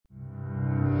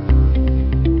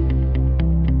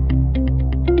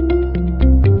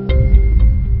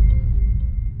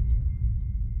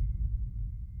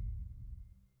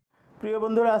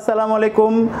আসসালামু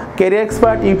আলাইকুম career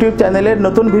expert YouTube চ্যানেলের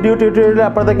নতুন ভিডিও টিউটোরিয়ালে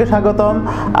আপনাদেরকে স্বাগতম।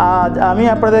 আজ আমি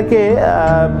আপনাদেরকে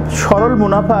সরল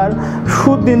মুনাফার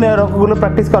সুদ নির্ণয়ের অঙ্কগুলো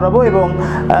প্র্যাকটিস করাবো এবং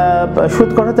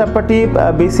সুদ কষা চ্যাপ্টারটি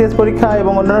বিসিএস পরীক্ষা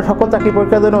এবং অন্যান্য সকল চাকরি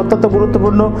পরীক্ষার জন্য অত্যন্ত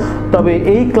গুরুত্বপূর্ণ। তবে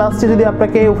এই ক্লাসটি যদি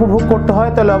আপনাকে উপভোগ করতে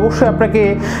হয় তাহলে অবশ্যই আপনাকে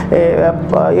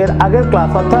এর আগের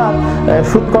ক্লাস অর্থাৎ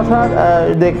সুদ কষার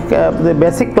যে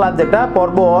বেসিক ক্লাস যেটা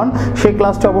পর্ব 1 সেই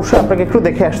ক্লাসটা অবশ্যই আপনাকে একটু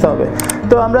দেখে আসতে হবে।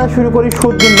 তো আমরা শুরু করি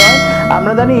সুদ নির্ণয়।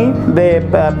 আমরা জানি যে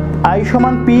আই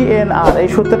সমান পি এন আর এই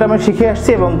সূত্রটা আমরা শিখে আসছি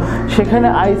এবং সেখানে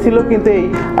আই ছিল কিন্তু এই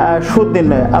সুদ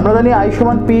নির্ণয়। আমরা জানি আই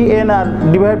সমান P N R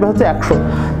divide by হচ্ছে 100।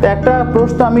 তো একটা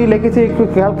প্রশ্ন আমি লিখেছি, একটু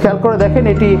খেয়াল করে দেখেন।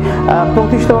 এটি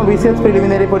 25তম বিসিএস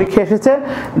প্রিলিমিনারি পরীক্ষা এসেছে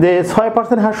যে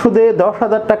 6% হার সুদে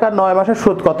 10,000 টাকা 9 মাসের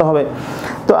সুদ কত হবে।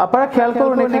 তো আপনারা খেয়াল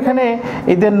করুন এখানে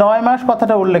এই যে 9 মাস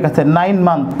কথাটা উল্লেখ আছে, 9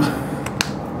 মান্থ।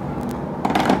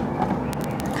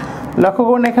 লক্ষ্য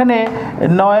করুন এখানে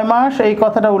 9 মাস এই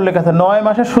কথাটা উল্লেখ আছে, 9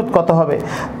 মাসের সুদ কত হবে।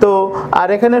 তো আর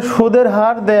এখানে সুদের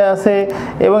হার দেয়া আছে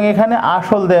এবং এখানে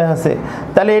আসল দেয়া আছে।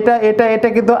 তাহলে এটা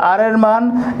কিন্তু আর এর মান,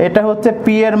 এটা হচ্ছে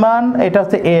পি এর মান, এটা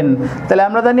হচ্ছে এন। তাহলে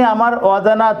আমরা জানি আমার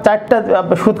অজানা 4টা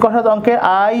সুদ কষা অঙ্কের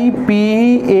আই, পি,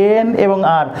 এন এবং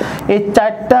আর, এই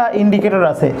 4টা ইন্ডিকেটর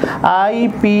আছে। আই,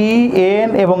 পি, এন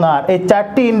এবং আর, এই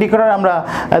 4টি ইন্ডিকেটর আমরা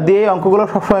দিয়ে অঙ্কগুলো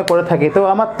সবসময় করে থাকি। তো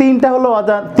আমার 3টা হলো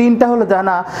অজানা, 3টা হলো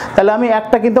জানা, তাহলে আমি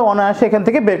একটা কিন্তু অনায়াসে এখান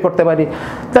থেকে বের করতে পারি।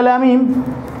 তাহলে আমি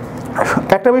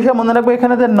একটা বিষয় মনে রাখবো,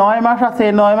 এখানে যে 9 মাস আছে,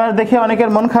 9 মাস দেখে অনেকের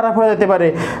মন খারাপ হয়ে যেতে পারে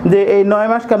যে এই 9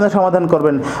 মাস কেমন সমাধান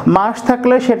করবেন। মাস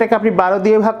থাকলে সেটাকে আপনি 12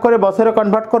 দিয়ে ভাগ করে বছরে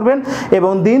কনভার্ট করবেন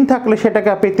এবং দিন থাকলে সেটাকে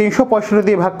আপনি 365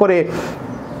 দিয়ে ভাগ করে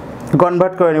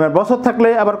কনভার্ট করে নেবেন। বছর থাকলে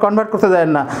আবার কনভার্ট করতে যায়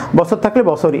না, বছর থাকলে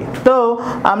বছরই। তো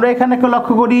আমরা এখানে একটু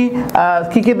লক্ষ্য করি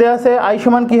কী দেওয়া আছে। আই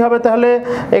সমান কী হবে, তাহলে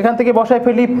এখান থেকে বসায়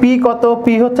ফেলি। পি কত,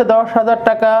 পি হচ্ছে 10,000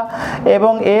 টাকা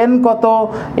এবং এন কত,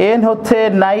 এন হচ্ছে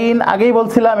 9। আগেই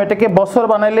বলছিলাম এটাকে বছর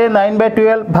বানাইলে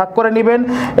 9/12 ভাগ করে নেবেন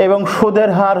এবং সুদের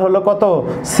হার হলো কত,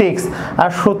 6,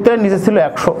 আর সূত্রের নিচে ছিল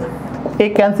 100। এই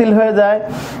ক্যান্সেল হয়ে যায়।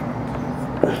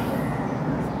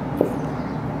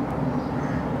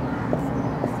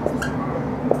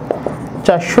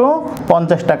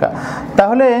 $450 টাকা।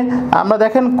 তাহলে আমরা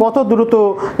দেখেন কত দ্রুত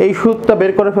এই সুদটা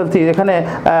বের করে ফেলছি। এখানে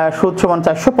সুদ সমান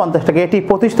 450 টাকা। এটি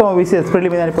 25তম বিসিএস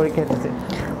প্রিলিমিনারি পরীক্ষা এসেছে।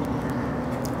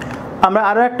 আমরা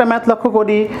আরও একটা ম্যাথ লক্ষ্য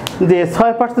করি যে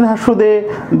 6% হার সুদে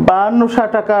 5200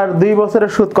 টাকার 2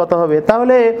 বছরের সুদ কত হবে।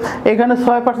 তাহলে এখানে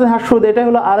 6% হার সুদ, এটা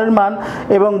হলো আর এর মান,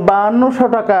 এবং 5200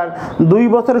 টাকার 2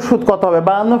 বছরের সুদ কত হবে,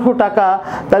 5200 টাকা।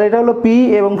 তাহলে এটা হলো পি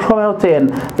এবং সময় হচ্ছে এন।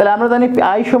 তাহলে আমরা জানি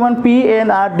আই সমান P N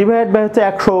R divide by হচ্ছে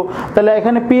 100। তাহলে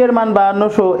এখানে পি এর মান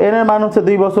 5200, এন এর মান হচ্ছে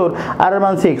 2 বছর, আর এর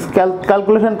মান 6।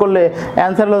 ক্যালকুলেশন করলে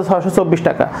অ্যান্সার হলো 624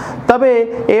 টাকা। তবে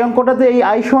এই অঙ্কটাতে এই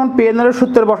আই সমান পি এন এর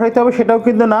সূত্রে বসাইতে হবে সেটাও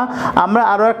কিন্তু না, আমরা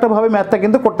আরও একটা ভাবে ম্যাথটা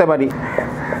কিন্তু করতে পারি।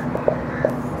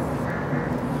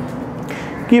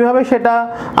 কিভাবে সেটা,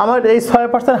 আমার এই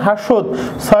 6% হার সুদ,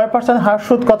 6% হার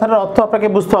সুদ কথাটার অর্থ আপনাকে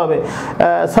বুঝতে হবে।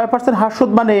 6% হার সুদ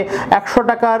মানে 100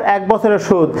 টাকার 1 বছরের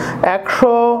সুদ।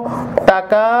 100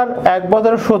 টাকার 1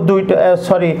 বছরের সুদ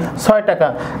 6 টাকা।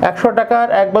 100 টাকার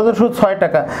 1 বছরের সুদ 6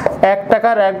 টাকা। 1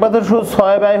 টাকার 1 বছরের সুদ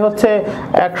 6 বাই হচ্ছে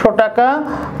 100 টাকা,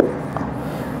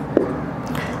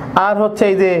 আর হচ্ছে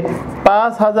এই যে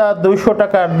 5200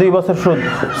 টাকার 2 বছর সুদ।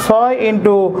 6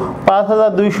 ইন্টু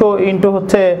 5200 ইন্টু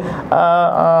হচ্ছে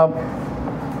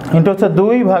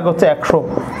 2 ভাগ হচ্ছে 100।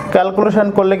 ক্যালকুলেশন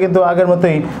করলে কিন্তু আগের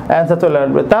মতোই অ্যান্সার চলে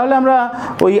আসবে। তাহলে আমরা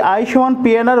ওই আই সমান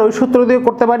পিএনআর ওই সূত্র দিয়ে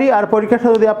করতে পারি। আর পরীক্ষার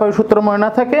সাথে যদি আপনার ওই সূত্র মনে না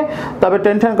থাকে তবে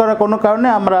টেনশন করার কোনো কারণে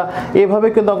আমরা এভাবে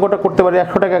কিন্তু অঙ্কটা করতে পারি।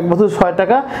 100 টাকা 1 বছর 6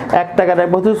 টাকা, 1 টাকার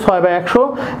 1 বছর 6/100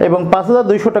 এবং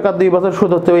 5200 টাকার 2 বছর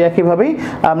সুদ হচ্ছে ওই একইভাবেই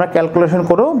আমরা ক্যালকুলেশন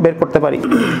করেও বের করতে পারি।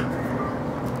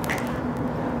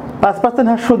 5%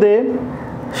 হার সুদে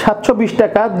 720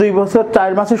 টাকা 2 বছর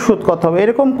 4 মাসের সুদ কত হবে।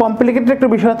 এরকম কমপ্লিকেটেড একটা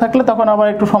বিষয় থাকলে তখন আবার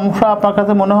একটু সমস্যা আপনার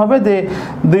কাছে মনে হবে যে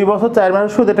 2 বছর 4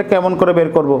 মাসের সুদ এটা কেমন করে বের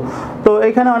করব। তো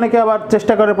এখানে অনেকে আবার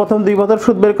চেষ্টা করে প্রথম 2 বছর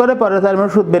সুদ বের করে পরে 4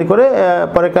 মাসের সুদ বের করে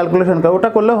পরে ক্যালকুলেশন করে, ওটা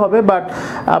করলেও হবে। বাট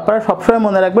আপনারা সবসময়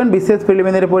মনে রাখবেন বিসিএস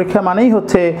প্রিলিমিনারি পরীক্ষা মানেই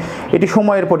হচ্ছে এটি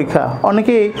সময়ের পরীক্ষা।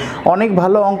 অনেকেই অনেক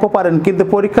ভালো অঙ্ক পারেন কিন্তু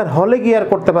পরীক্ষার হলে গিয়ে আর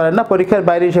করতে পারেন না, পরীক্ষার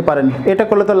বাইরে এসে পারেন। এটা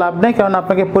করলে তো লাভ নেই, কারণ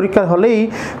আপনাকে পরীক্ষার হলেই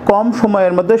কম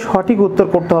সময়ের মধ্যে সঠিক উত্তর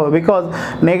করতে হবে, বিকজ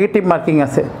নেগেটিভ মার্কিং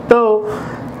আছে। তো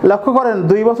লক্ষ্য করেন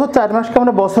 2 বছর 4 মাসকে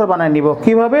আমরা বছর বানায় নিব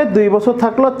কিভাবে 2 বছর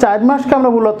থাকলো 4 মাসকে আমরা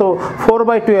মূলত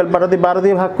 4/12 12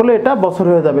 দিয়ে ভাগ করলে এটা বছর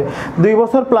হয়ে যাবে 2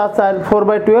 বছর প্লাস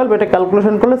 4/12 এটা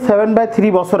ক্যালকুলেশন করলে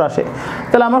 7/3 বছর আসে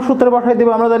তাহলে আমরা সূত্র বসাই দেব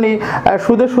আমরা জানি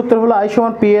সুদের সূত্র হলো I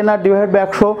 = PNR /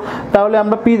 100 তাহলে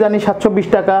আমরা P জানি 720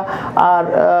 টাকা আর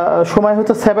সময়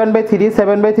হচ্ছে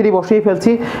 7/3 বসিয়ে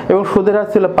ফেলছি এবং সুদের হার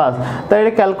ছিল 5 তাই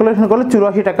এটা ক্যালকুলেশন করলে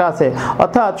 84 টাকা আছে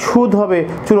অর্থাৎ সুদ হবে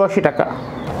 84 টাকা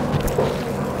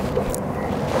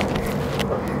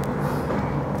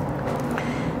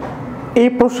এই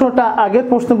প্রশ্নটা আগের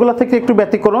প্রশ্নগুলো থেকে একটু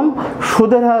ব্যতিক্রম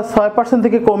সুদের হার 6%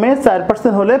 থেকে কমে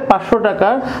 4% হলে 500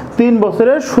 টাকার 3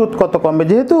 বছরের সুদ কত কমবে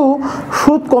যেহেতু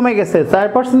সুদ কমে গেছে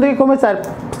 4% থেকে কমে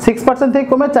 6% থেকে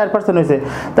কমে 4% হয়েছে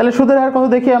তাহলে সুদের হার কত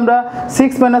দেখি আমরা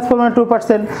 6 - 4 মানে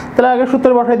 2% তাহলে আগে সূত্র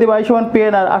বসাই দিব I =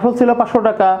 PNR আসল ছিল 500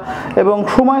 টাকা এবং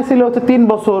সময় ছিল হচ্ছে 3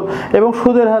 বছর এবং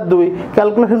সুদের হার 2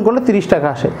 ক্যালকুলেশন করলে 30 টাকা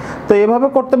আসে তো এভাবে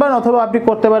করতে পারেন অথবা আপনি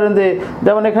করতে পারেন যে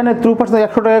যেমন এখানে 2%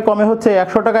 100 টাকা কমে হচ্ছে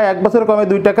 100 টাকা 1 বছর কমে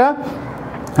 2 টাকা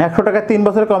 100 টাকা 3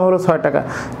 বছরে কমে হলো 6 টাকা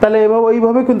তাহলে এভাবে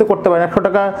ওইভাবে কিন্তু করতে পারেন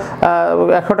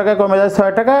 100 টাকা কমে যায়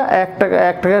 6 টাকা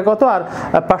 1 টাকা কত আর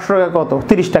 500 টাকা কত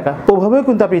 30 টাকা ওইভাবেও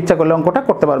কিন্তু আপনি ইচ্ছা করলে অঙ্কটা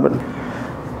করতে পারবেন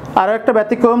আর একটা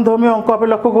ব্যতিক্রম ধর্মী অঙ্ক আপনি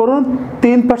লক্ষ্য করুন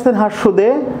 3% হার সুদে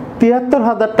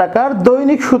 73,000 টাকার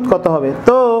দৈনিক সুদ কত হবে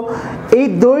তো এই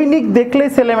দৈনিক দেখলেই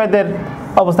ছেলেমেয়েদের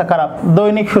অবস্থা খারাপ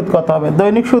দৈনিক সুদ কত হবে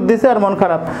দৈনিক সুদ দিছে আর মন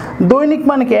খারাপ দৈনিক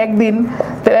মানে কি একদিন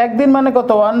তো একদিন মানে কত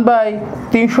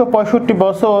 1/365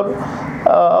 বছর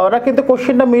ওরা কিন্তু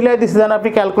কোশ্চেনটা মিলাই দিছে জান আপনি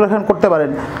ক্যালকুলেশন করতে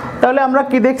পারেন তাহলে আমরা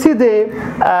কি দেখছি যে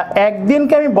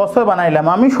একদিনকে আমি বছর বানাইলাম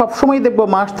আমি সব সময় দেখব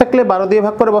মাস থাকলে 12 দিয়ে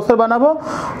ভাগ করে বছর বানাবো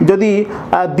যদি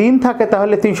দিন থাকে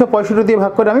তাহলে 365 দিয়ে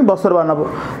ভাগ করে আমি বছর বানাবো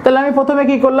তাহলে আমি প্রথমে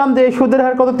কি করলাম যে সুদের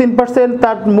হার কত 3%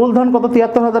 তার মূলধন কত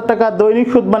 73,000 টাকা দৈনিক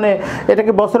সুদ মানে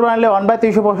এটাকে বছর বানালে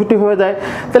 1/365 হয়ে যায়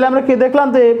তাহলে আমরা কি দেখলাম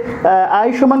যে I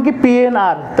 = কি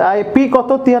PNR P কত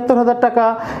 73,000 টাকা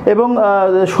এবং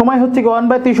সময় হচ্ছে কি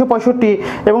 1/365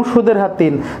 এবং সুদের হার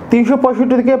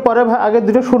 365 থেকে পরে আগে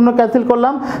দুটো শূন্য ক্যান্সেল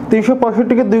করলাম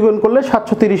 365 কে 2 গুণ করলে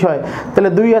 730 হয় তাহলে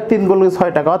 2 আর 3 গুণ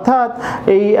 6 টাকা অর্থাৎ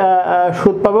এই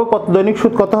সুদ পাবো কত দৈনিক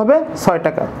সুদ কত হবে 6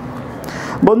 টাকা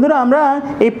বন্ধুরা আমরা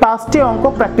এই 5টি অঙ্ক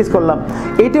প্র্যাকটিস করলাম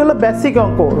এটি হলো বেসিক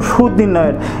অঙ্ক সুদ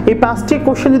নির্ণয়ের এই 5টি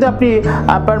কোশ্চেন যদি আপনি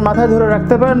আপনার মাথায় ধরে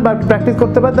রাখতে পারেন বা প্র্যাকটিস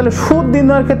করতে পারেন তাহলে সুদ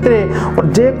নির্ণয়ের ক্ষেত্রে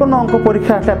যে কোনো অঙ্ক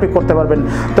পরীক্ষা আসলে আপনি করতে পারবেন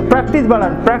তো প্র্যাকটিস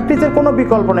বাড়ান প্র্যাকটিসের কোনো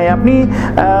বিকল্প নেই আপনি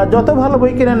যত ভালো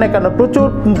বই কিনেন না কেন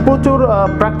প্রচুর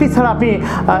প্র্যাকটিস ছাড়া আপনি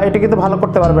এটা কিন্তু ভালো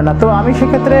করতে পারবেন না তো আমি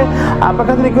সেক্ষেত্রে আপনার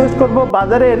কাছে রিকোয়েস্ট করব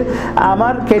বাজারের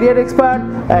আমার ক্যারিয়ার এক্সপার্ট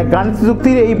গাণিত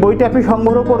যুক্তির এই বইটা আপনি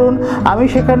সংগ্রহ করুন আমি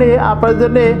সেখানে আপনাদের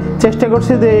চেষ্টা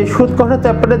করছি যে সুদ কষা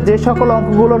চ্যাপ্টারের যে সকল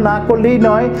অঙ্কগুলো না করলেই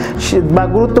নয় বা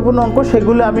গুরুত্বপূর্ণ অঙ্ক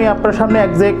সেগুলো আমি আপনার সামনে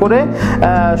এক জায়গায় করে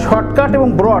শর্টকাট এবং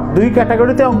ব্রড দুই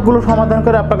ক্যাটাগরিতে অঙ্কগুলো সমাধান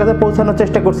করে আপনার কাছে পৌঁছানোর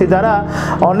চেষ্টা করছি যারা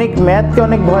অনেক ম্যাথকে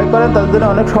অনেক ভয় করেন তাদের জন্য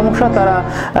অনেক সমস্যা তারা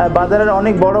বাজারের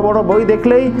অনেক বড় বড় বই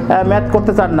দেখলেই ম্যাথ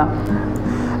করতে চান না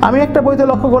আমি একটা বইতে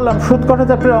লক্ষ্য করলাম সুদ কষা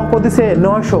চ্যাপ্টারের অঙ্ক দিছে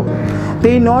 900 তো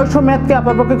এই 900 ম্যাথকে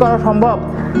আপনার পক্ষে করা সম্ভব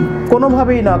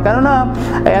কোনোভাবেই না কেননা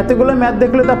এতগুলো ম্যাথ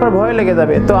দেখলে তো আপনার ভয় লেগে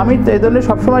যাবে তো আমি এই জন্য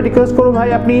সবসময় রিকোয়েস্ট করবো ভাই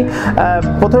আপনি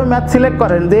প্রথমে ম্যাথ সিলেক্ট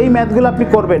করেন যে এই ম্যাথগুলো আপনি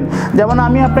করবেন যেমন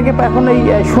আমি আপনাকে এখন এই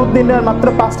সুদ নির্ণয়ের মাত্র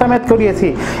 5টা ম্যাথ করিয়েছি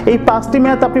এই 5টি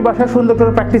ম্যাথ আপনি বাসায় সুন্দর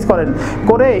করে প্র্যাকটিস করেন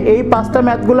করে এই 5টা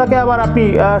ম্যাথগুলোকে আবার আপনি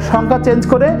সংখ্যা চেঞ্জ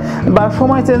করে বা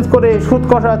সময় চেঞ্জ করে সুদ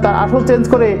কষা তার আসল চেঞ্জ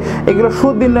করে এগুলো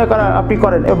সুদ নির্ণয় করা আপনি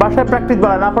করেন বাসায় প্র্যাকটিস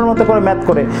বাড়ান আপনার মতো করে ম্যাথ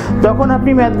করে যখন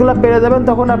আপনি ম্যাথগুলো পেরে যাবেন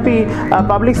তখন আপনি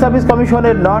পাবলিক সার্ভিস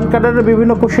কমিশনের নন ক্যাডারের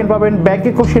বিভিন্ন কোশ্চেন পাবেন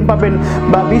ব্যাংকের কোশ্চেন পাবেন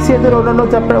বা বিসিএসের অন্যান্য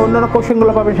চ্যাপ্টার অন্যান্য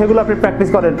কোশ্চেনগুলো পাবেন সেগুলো আপনি প্র্যাকটিস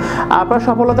করেন আপনার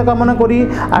সফলতা কামনা করি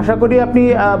আশা করি আপনি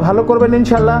ভালো করবেন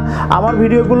ইনশাল্লাহ আমার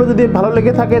ভিডিওগুলো যদি ভালো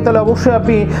লেগে থাকে তাহলে অবশ্যই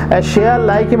আপনি শেয়ার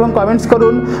লাইক এবং কমেন্টস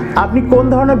করুন আপনি কোন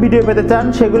ধরনের ভিডিও পেতে চান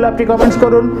সেগুলো আপনি কমেন্টস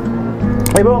করুন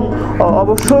এবং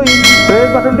অবশ্যই বেল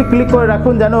বাটনটি ক্লিক করে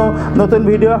রাখুন যেন নতুন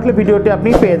ভিডিও আসলে ভিডিওটি আপনি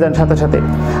পেয়ে যান সাথে সাথে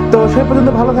তো সেই পর্যন্ত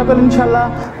ভালো থাকুন ইনশাল্লাহ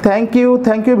থ্যাংক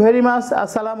ইউ ভেরি মাচ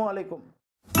আসসালামু আলাইকুম